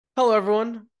Hello,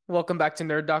 everyone. Welcome back to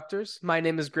Nerd Doctors. My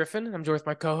name is Griffin. I'm joined with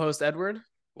my co-host Edward.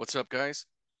 What's up, guys?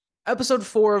 Episode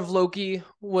 4 of Loki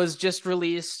was just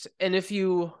released, and if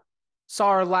you saw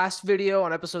our last video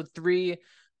on episode 3,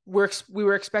 we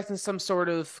were expecting some sort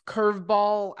of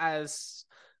curveball, as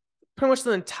pretty much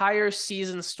the entire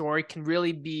season story can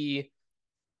really be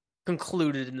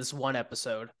concluded in this one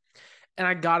episode. And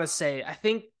I gotta say, I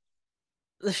think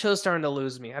the show's starting to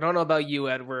lose me. I don't know about you,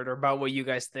 Edward, or about what you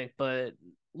guys think, but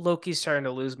Loki's starting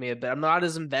to lose me a bit. I'm not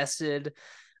as invested.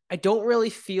 I don't really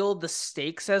feel the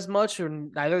stakes as much, or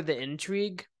neither the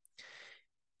intrigue.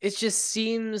 It just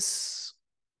seems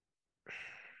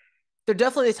they're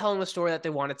definitely telling the story that they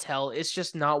want to tell. It's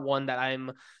just not one that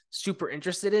I'm super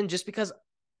interested in, just because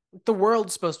the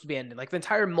world's supposed to be ending. Like the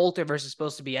entire multiverse is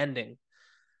supposed to be ending.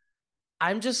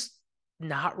 I'm just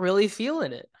not really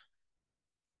feeling it.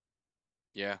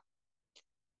 Yeah.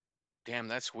 Damn,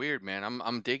 that's weird, man.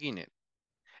 I'm digging it.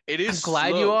 It is I'm glad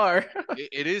you slow. are.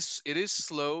 It is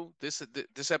slow. This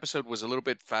episode was a little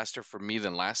bit faster for me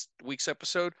than last week's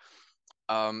episode.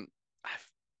 Um,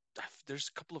 there's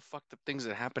a couple of fucked up things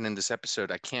that happen in this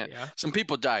episode. I can't. Yeah. Some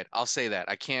people died. I'll say that.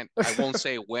 I can't. I won't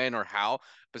say when or how,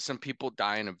 but some people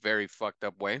die in a very fucked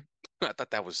up way. I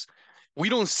thought that was. We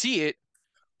don't see it,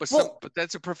 Well, but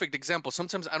that's a perfect example.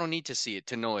 Sometimes I don't need to see it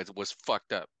to know it was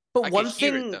fucked up. but I could one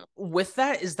hear it thing though. with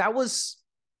that is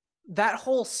that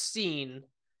whole scene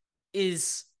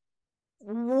is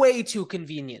way too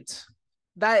convenient.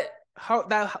 How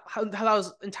that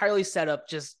was entirely set up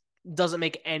just doesn't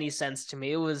make any sense to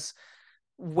me. It was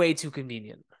way too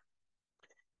convenient.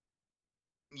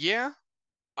 Yeah,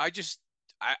 I just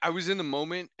I was in the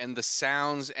moment and the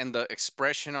sounds and the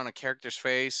expression on a character's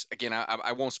face. Again,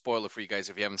 I won't spoil it for you guys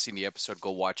if you haven't seen the episode, go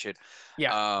watch it.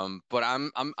 Yeah. But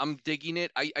I'm digging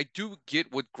it. I do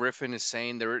get what Griffin is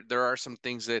saying. There are some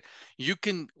things that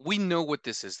we know what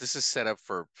this is. This is set up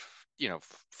for,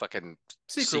 fucking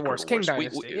Secret Secret Wars, King Wars.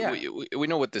 Dynasty. Yeah. We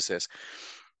know what this is.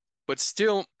 But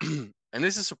still, and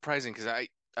this is surprising because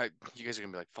you guys are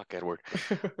gonna be like, fuck Edward.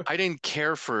 I didn't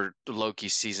care for the Loki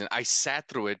season. I sat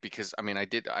through it because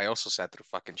I also sat through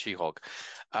fucking She-Hulk.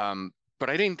 But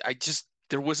I just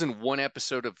there wasn't one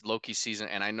episode of Loki season,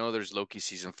 and I know there's Loki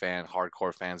season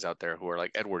hardcore fans out there who are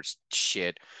like Edward's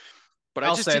shit, but I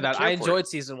I'll just say didn't that. I care for it. enjoyed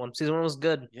season 1. Season 1 was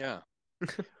good. Yeah.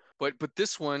 But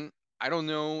this one, I don't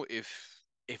know if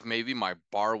maybe my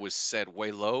bar was set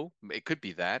way low. It could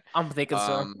be that. I'm thinking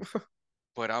so. Um,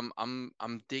 but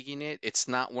I'm digging it. It's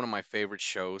not one of my favorite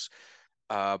shows.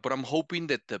 But I'm hoping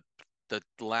that the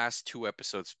last two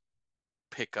episodes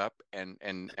pick up and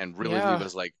really leave Yeah.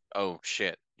 us like, oh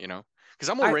shit, you know? Because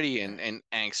I'm I already in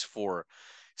angst for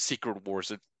Secret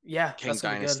Wars, yeah, King that's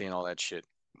gonna be good. Dynasty, and all that shit.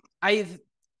 I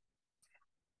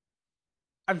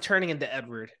I'm turning into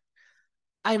Edward.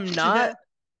 I'm not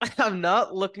I'm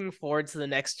not looking forward to the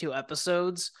next two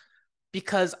episodes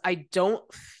because I don't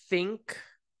think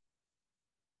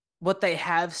what they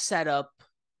have set up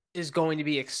is going to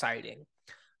be exciting.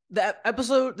 This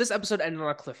episode ended on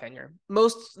a cliffhanger.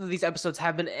 Most of these episodes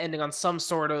have been ending on some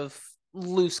sort of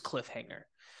loose cliffhanger.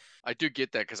 I do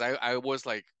get that because I was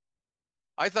like,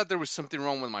 I thought there was something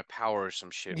wrong with my power or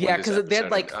some shit when Yeah, this because they had episode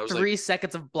ended. like I was like, 3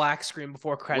 seconds of black screen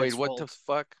before wait, credits what the rolled.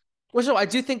 fuck? Which no, I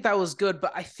do think that was good,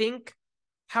 but I think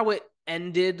how it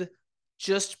ended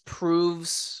just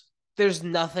proves there's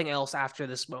nothing else after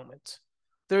this moment.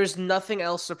 There's nothing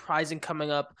else surprising coming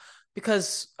up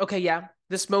because okay, yeah,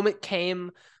 this moment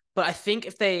came, but I think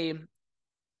if they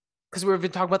because we've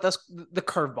been talking about this the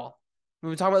curveball.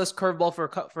 We've been talking about this curveball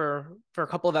for a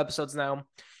couple of episodes now.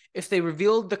 If they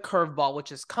revealed the curveball,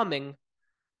 which is coming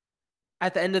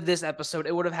at the end of this episode,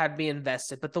 it would have had me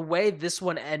invested. But the way this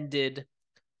one ended,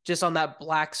 just on that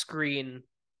black screen,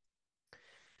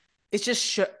 it's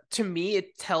just to me.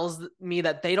 It tells me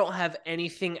that they don't have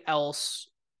anything else.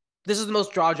 This is the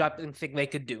most jaw dropping thing they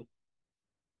could do,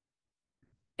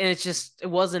 and it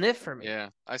wasn't it for me Yeah,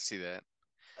 I see that.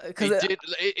 because It it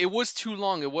did. It was too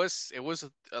long. It was was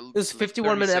like 51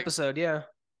 30 minute seconds. episode. Yeah.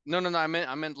 No. I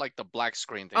meant like the black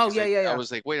screen thing Oh because yeah, yeah, I yeah.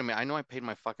 was like, wait a minute, I know I paid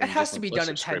my It fucking has to Disney be Plus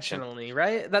done subscription. intentionally,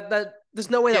 right? That there's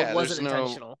no way that Yeah, wasn't there's no,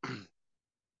 intentional.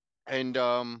 and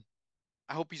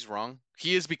I hope he's wrong.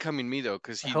 He is becoming me though,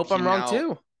 because I he hope he I'm wrong now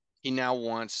too. he now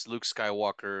wants Luke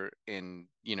Skywalker and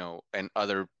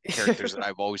other characters that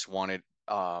I've always wanted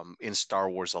in Star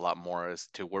Wars a lot more, as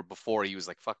to where before he was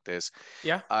like, fuck this.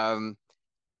 Yeah, Um,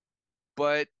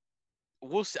 but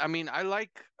we'll see. I mean, I like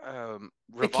it can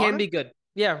Ravonna. be good.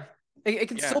 Yeah, it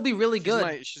can still Yeah, be really she's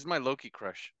good. my Loki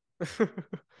crush.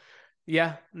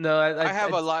 Yeah, no, I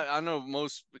have a lot. I know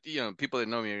most, people that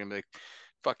know me are gonna be like,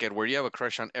 "Fuck Edward, you have a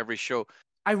crush on every show."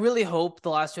 I really hope the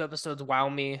last two episodes wow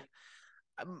me.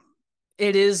 Um,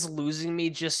 it is losing me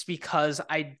just because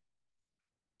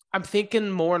I'm thinking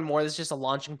more and more. This is just a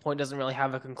launching point. Doesn't really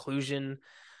have a conclusion.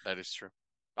 That is true.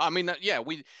 I mean, yeah,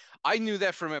 I knew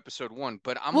that from episode one,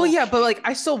 but I'm Well, yeah, but okay. like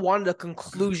I still wanted a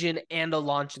conclusion and a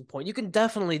launching point. You can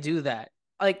definitely do that.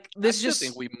 Like I this still think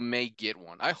just we may get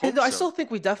one. I hope I so. still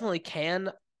think we definitely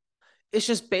can. It's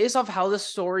just based off how the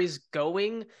story's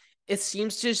going, it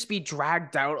seems to just be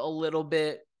dragged out a little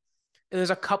bit. And there's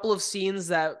a couple of scenes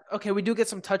that okay, we do get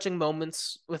some touching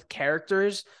moments with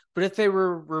characters, but if they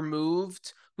were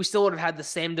removed, we still would have had the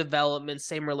same development,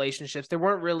 same relationships. They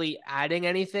weren't really adding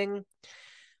anything.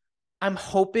 I'm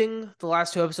hoping the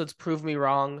last two episodes prove me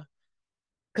wrong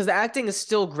because the acting is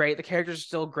still great, the characters are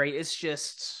still great. It's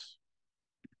just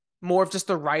more of just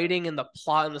the writing and the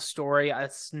plot and the story.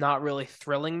 It's not really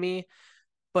thrilling me,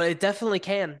 but it definitely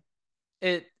can.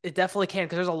 It definitely can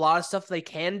because there's a lot of stuff they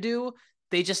can do.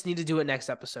 They just need to do it next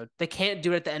episode. They can't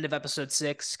do it at the end of episode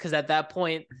 6 because at that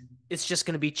point it's just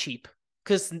going to be cheap.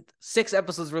 Because 6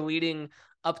 episodes were leading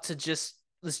up to just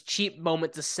this cheap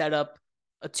moment to set up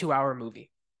a 2 hour movie.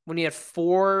 When you had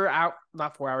 4 hour,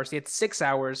 not 4 hours, you had 6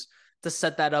 hours to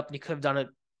set that up, and you could have done it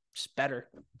just better.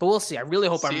 But we'll see. I really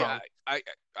hope I'm See, wrong.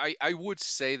 I would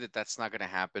say that that's not going to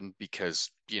happen because,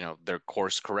 they're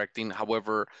course correcting.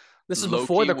 However, This is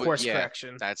before Loki the would, course yeah,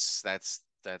 correction. that's the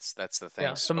thing.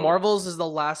 Yeah, the So Marvels is the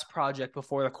last project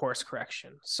before the course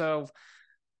correction. So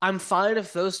I'm fine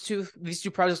if these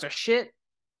two projects are shit.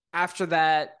 After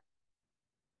that,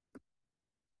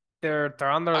 they're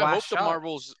on their I last hope the shot.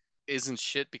 Marvels isn't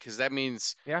shit because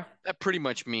Yeah. that pretty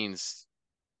much means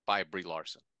bye Brie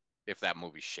Larson if that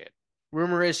movie's shit.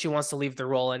 Rumor is she wants to leave the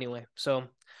role anyway. So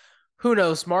who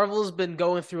knows? Marvel's been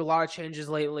going through a lot of changes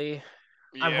lately.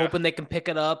 I'm Yeah. hoping they can pick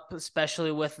it up,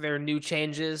 especially with their new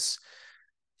changes.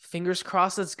 Fingers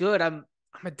crossed it's good. I'm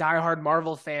a diehard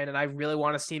Marvel fan and I really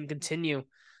want to see him continue.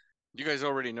 You guys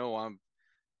already know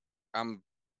I'm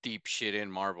deep shit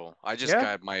in Marvel. I just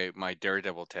Yeah. got my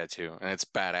Daredevil tattoo and it's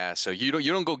badass. So you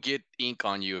don't go get ink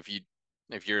on you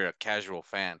if you're a casual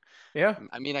fan. Yeah.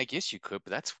 I mean, I guess you could, but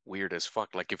that's weird as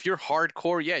fuck. Like if you're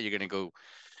hardcore, yeah, you're gonna go,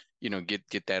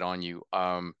 get that on you.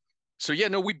 So yeah,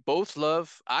 no, we both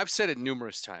love. I've said it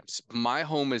numerous times. My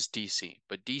home is DC,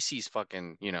 but DC's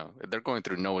fucking, they're going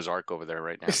through Noah's Ark over there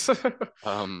right now.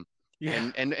 Um,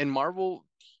 Yeah. and Marvel,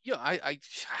 I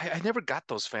never got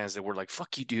those fans that were like,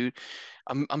 "Fuck you, dude.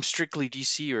 I'm strictly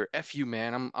DC," or "F you,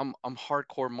 man. I'm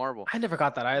hardcore Marvel." I never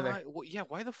got that either. Yeah,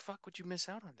 why the fuck would you miss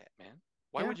out on that, man?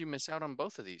 Why Yeah. would you miss out on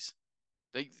both of these?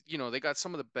 They got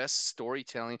some of the best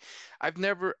storytelling. I've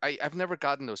never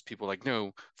gotten those people like,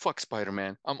 "No, fuck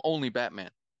Spider-Man. I'm only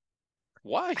Batman."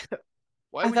 Why?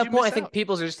 Why At would that you point, I miss think out?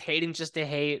 people are just hating just to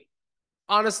hate.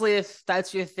 Honestly, if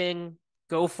that's your thing,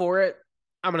 go for it.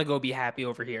 I'm gonna go be happy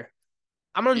over here.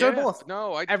 I'm gonna enjoy Yeah, both.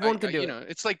 no, Everyone can do it.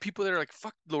 it's like people that are like,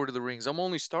 "Fuck Lord of the Rings. I'm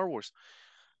only Star Wars."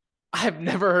 I've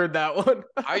never heard that one.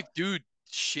 Dude,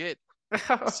 shit.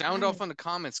 Sound off on the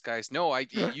comments, guys. No,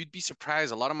 you'd be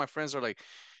surprised. A lot of my friends are like,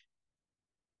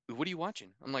 "What are you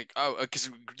watching?" I'm like, "Oh, because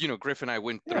Griff and I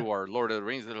went Yeah, through our Lord of the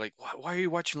Rings." They're like, Why are you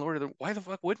watching Lord of the? Why the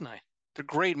fuck wouldn't I? They're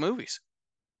great movies."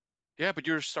 Yeah, but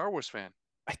you're a Star Wars fan.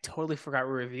 I totally forgot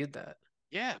we reviewed that.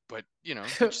 Yeah, but you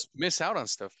just miss out on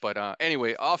stuff. But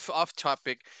anyway, off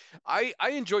topic. I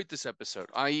enjoyed this episode.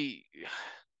 I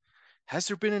Has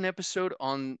there been an episode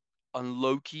on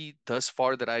Loki thus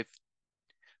far that I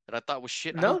thought was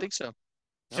shit? I don't No, think so.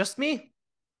 No. just me.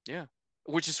 Yeah.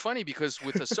 Which is funny because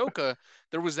with Ahsoka,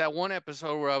 there was that one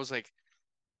episode where I was like,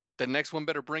 the next one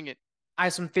better bring it. I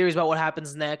have some theories about what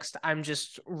happens next. I'm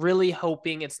just really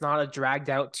hoping it's not a dragged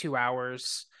out 2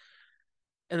 hours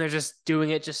and they're just doing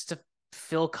it just to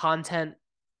fill content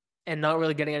and not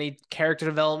really getting any character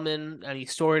development, any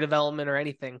story development, or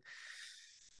anything.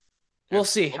 Yeah. We'll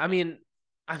see. I Okay. mean,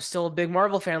 I'm still a big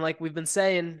Marvel fan, like we've been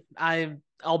saying.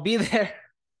 I'll be there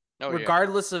Oh yeah.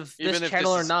 regardless of this Even if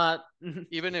channel this or is not.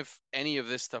 even if any of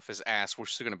this stuff is ass, we're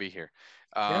still gonna be here.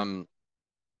 Yeah, Um,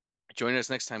 Join us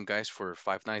next time, guys, for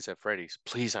Five Nights at Freddy's.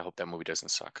 Please, I hope that movie doesn't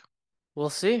suck. we'll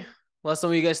see. Let us know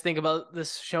what you guys think about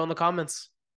this show in the comments.